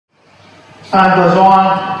Time goes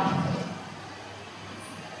on,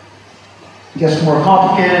 it gets more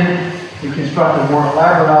complicated, we construct a more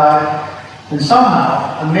elaborate eye, and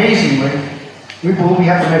somehow, amazingly, we believe we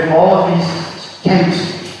have to make all of these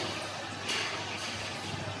tapes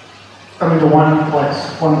come into one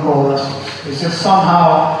place, one coalescence. It's just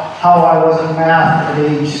somehow how I was in math at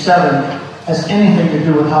age 7 has anything to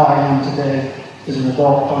do with how I am today as an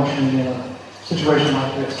adult functioning in a situation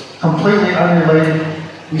like this. Completely unrelated.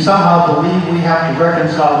 We somehow believe we have to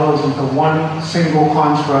reconcile those into one single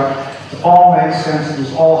construct that all makes sense and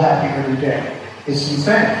is all happy every day. It's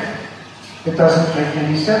insane. It doesn't make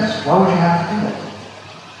any sense. Why would you have to do that?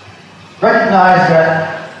 Recognize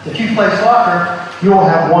that if you play soccer, you will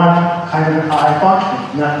have one kind of eye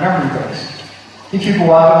function, not memory-based. If you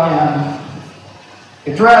go out and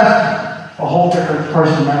get dressed, a whole different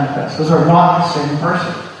person manifests. Those are not the same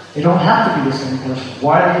person. They don't have to be the same person.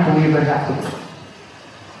 Why do you believe they have to be?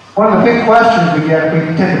 One of the big questions we get if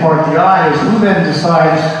we take apart the eye is who then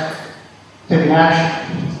decides to take an action?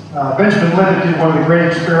 Benjamin Libet did one of the great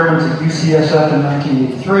experiments at UCSF in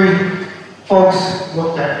 1983. Folks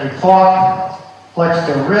looked at a clock, flexed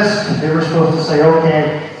their wrist. They were supposed to say,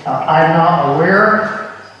 okay, I'm not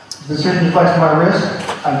aware. The decision to flex my wrist.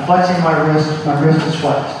 I'm flexing my wrist is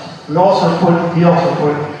flexed. He also put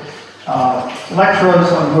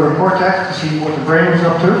electrodes on the motor cortex to see what the brain was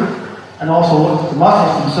up to, and also looked at the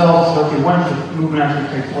muscles themselves so okay, when the movement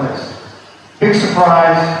actually take place. Big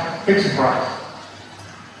surprise, big surprise.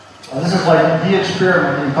 This is like the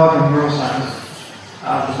experiment in cognitive neuroscience.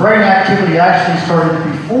 The brain activity actually started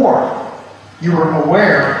before you were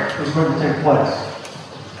aware it was going to take place.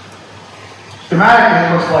 Schematically,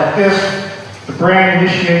 it looks like this. The brain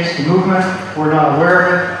initiates the movement. We're not aware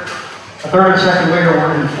of it. A third of a second later,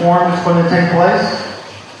 we're informed it's going to take place.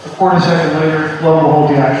 A quarter of a second later, lo and behold,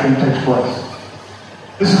 the action takes place.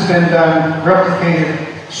 This has been done,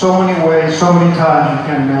 replicated so many ways, so many times you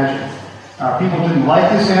can't imagine. People didn't like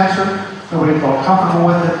this answer. Nobody felt comfortable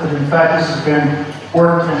with it. But in fact, this has been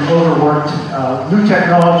worked and overworked. New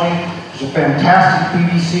technology. There's a fantastic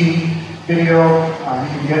BBC video you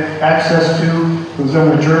can get access to. It was done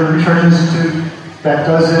at the German Research Institute that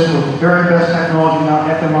does this with the very best technology now,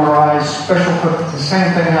 fMRIs, special equipment. The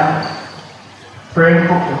same thing happens. Brain,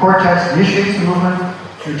 the cortex initiates the movement.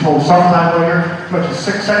 You're told sometime later, as much as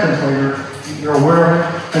 6 seconds later, you're aware of it,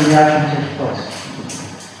 and the action takes place.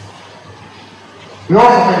 We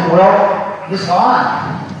also think, well, this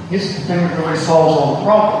eye is the thing that really solves all the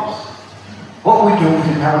problems. What would we do if we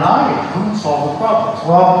didn't have an eye? Who would solve the problems?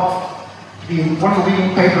 Well, one of the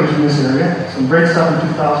leading papers in this area, some great stuff in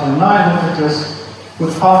 2009, looked at this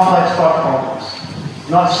with complex thought problems.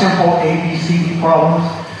 Not simple ABC problems,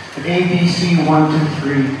 but ABC 1,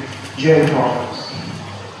 2, 3, J problems.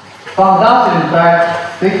 Found out that, in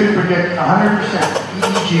fact, they could predict 100%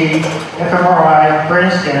 EEG, fMRI,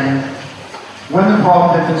 brain scanning, when the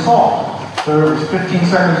problem had been solved. So it was 15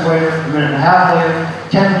 seconds later, a minute and a half later,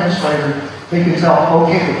 10 minutes later, they could tell,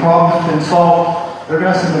 okay, the problem has been solved. They're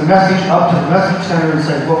going to send a message up to the message center and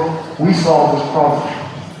say, look, we solved this problem.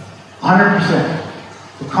 100%.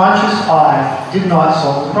 The conscious eye did not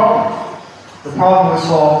solve the problem. The problem was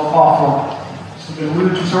solved offline. This has been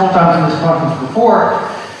alluded to several times in this conference before.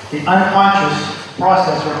 The unconscious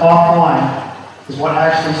processor offline is what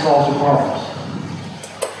actually solves the problems.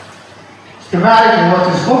 Schematically,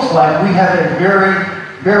 what this looks like, we have a very,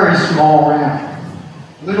 very small RAM.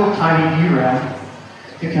 Little tiny DRAM.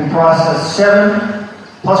 It can process 7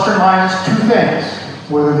 plus or minus 2 things,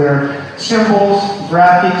 whether they're symbols,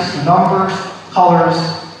 graphics, numbers, colors,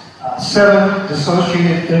 7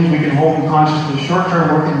 dissociated things we can hold in consciousness,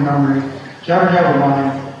 short-term working memory, jabber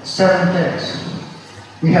mind, 7 things.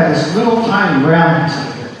 We have this little tiny RAM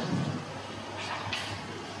inside here.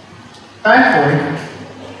 Thankfully,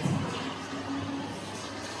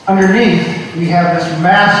 underneath, we have this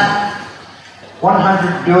massive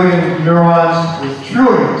 100 billion neurons with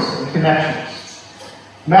trillions of connections.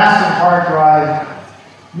 Massive hard drive,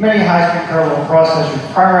 many high-speed parallel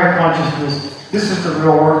processors, primary consciousness. This is the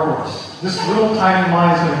real workhorse. This little tiny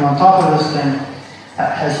mind sitting on top of this thing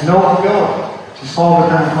has no ability to solve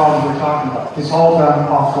the kind of problem we're talking about. It's all done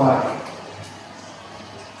offline.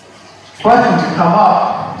 Questions that come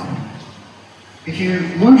up, if you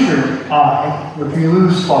lose your eye, or if you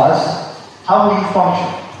lose spots, how will you function?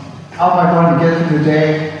 How am I going to get through the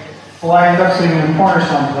day? Well, I end up sitting in a corner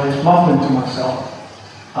someplace, mumbling to myself,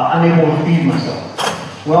 unable to feed myself.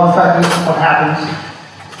 Well, in fact, this is what happens.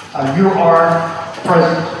 You are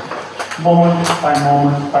present, moment by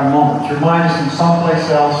moment by moment. Your mind is in someplace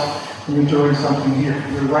else, and you're doing something here.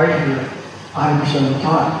 You're right here 100% of the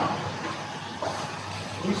time.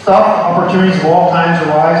 Stuff, opportunities of all kinds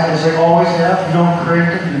arise, as they always have. You don't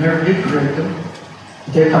create them, you never did create them.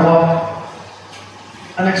 They come up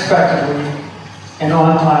unexpectedly and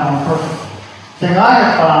on time, on purpose. The thing I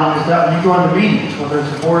have found is that when you go into meetings, whether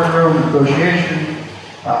it's a boardroom, negotiation,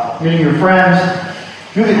 meeting your friends,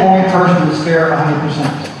 you're the only person that's there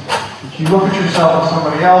 100%. If you look at yourself as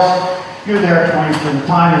somebody else, you're there 20% of the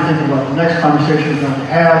time, you're thinking about the next conversation you're going to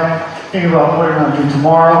have, thinking about what you're going to do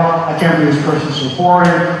tomorrow. I can't believe this person's so boring,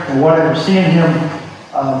 or whatever, seeing him.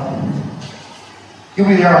 You'll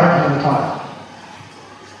be there 100% of the time.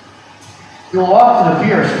 You'll often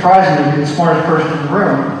appear, surprisingly, to be the smartest person in the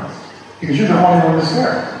room, because you're the only one that's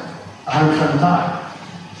there 100% of the time.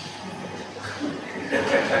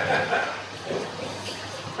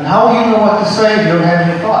 And how will you know what to say if you don't have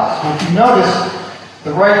any thoughts? Well, if you notice,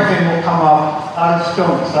 the right thing will come up out of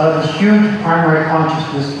stillness, out of this huge primary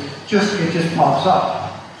consciousness. It just pops up.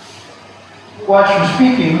 What you're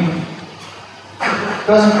speaking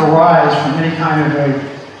doesn't arise from any kind of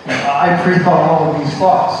I pre-thought all of these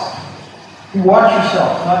thoughts. You watch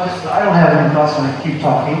yourself, not just, I don't have any thoughts and I keep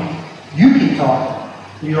talking. You keep talking.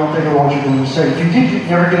 You don't think of what you're going to say. If you did, you'd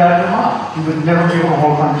never get out of your mind. You would never be able to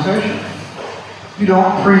hold a conversation. You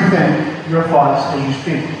don't pre-think your thoughts as you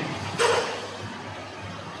speak.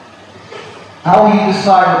 How will you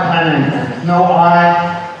decide or plan anything? With no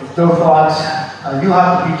I, with no thoughts, you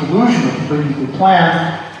have to be delusional to believe you could plan.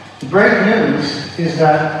 The great news is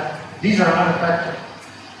that these are unaffected.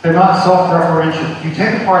 They're not self-referential. You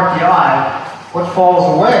take apart the I, what falls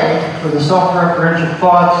away are the self-referential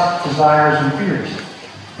thoughts, desires, and fears.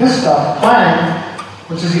 This stuff, planning,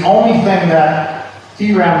 which is the only thing that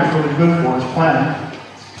DRAM is really good for, is planning,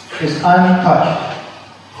 is untouched.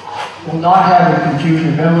 Will not have the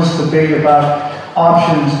confusion of endless debate about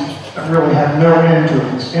options that really have no end to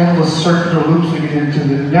it. This endless circular loops we get into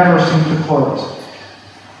that never seem to close.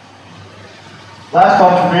 Last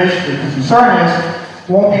observation, the concern is,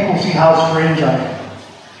 won't people see how strange I am?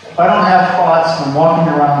 If I don't have thoughts and I'm walking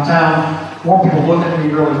around town, won't people look at me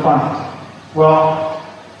really funny? Well,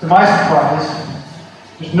 to my surprise,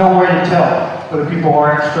 there's no way to tell whether people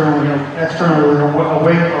are externally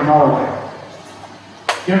awake or not awake.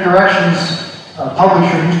 Interdirections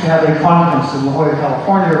publisher used to have a conference in La Jolla,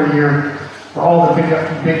 California every year where all the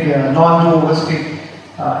big non-dualistic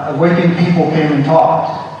awakened people came and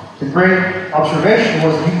talked. The great observation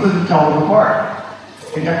was that you couldn't tell them apart.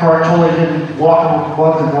 Eckhart Tolle didn't walk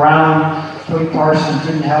above the ground. Tony Parsons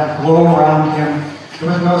didn't have glow around him. There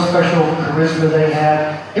was no special charisma they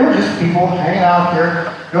had. They were just people hanging out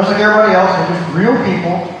there, just like everybody else. They were just real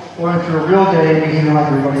people going through a real day and behaving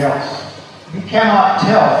like everybody else. You cannot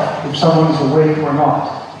tell if someone is awake or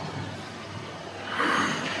not.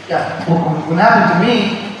 Yeah, when it happened to me,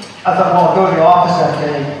 I thought, well, I'll go to the office that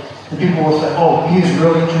day, and people will say, oh, he's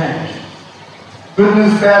really changed. Good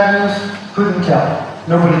news, bad news, couldn't tell.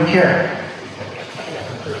 Nobody cared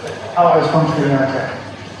how I was functioning that day.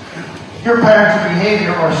 Your patterns of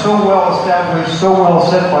behavior are so well established, so well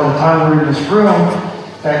set by the time we're in this room,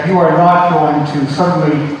 that you are not going to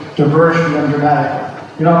suddenly diverge from them dramatically.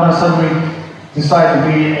 You're not going to suddenly decide to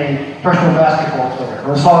be a professional basketball player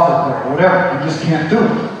or a soccer player or whatever. You just can't do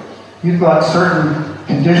it. You've got certain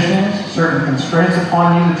conditions, certain constraints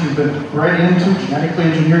upon you that you've been bred into, genetically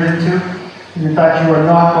engineered into. And in fact, you are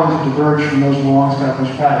not going to diverge from those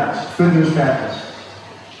long-established patterns. Good news, bad news.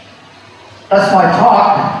 That's my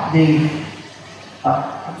talk. I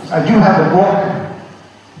do have a book,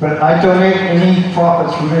 but I donate any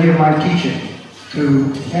profits from any of my teaching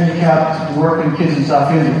to handicapped working kids in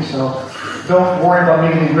South India. So don't worry about me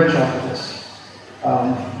getting rich off of this.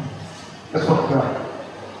 That's what we're doing.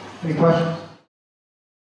 Any questions?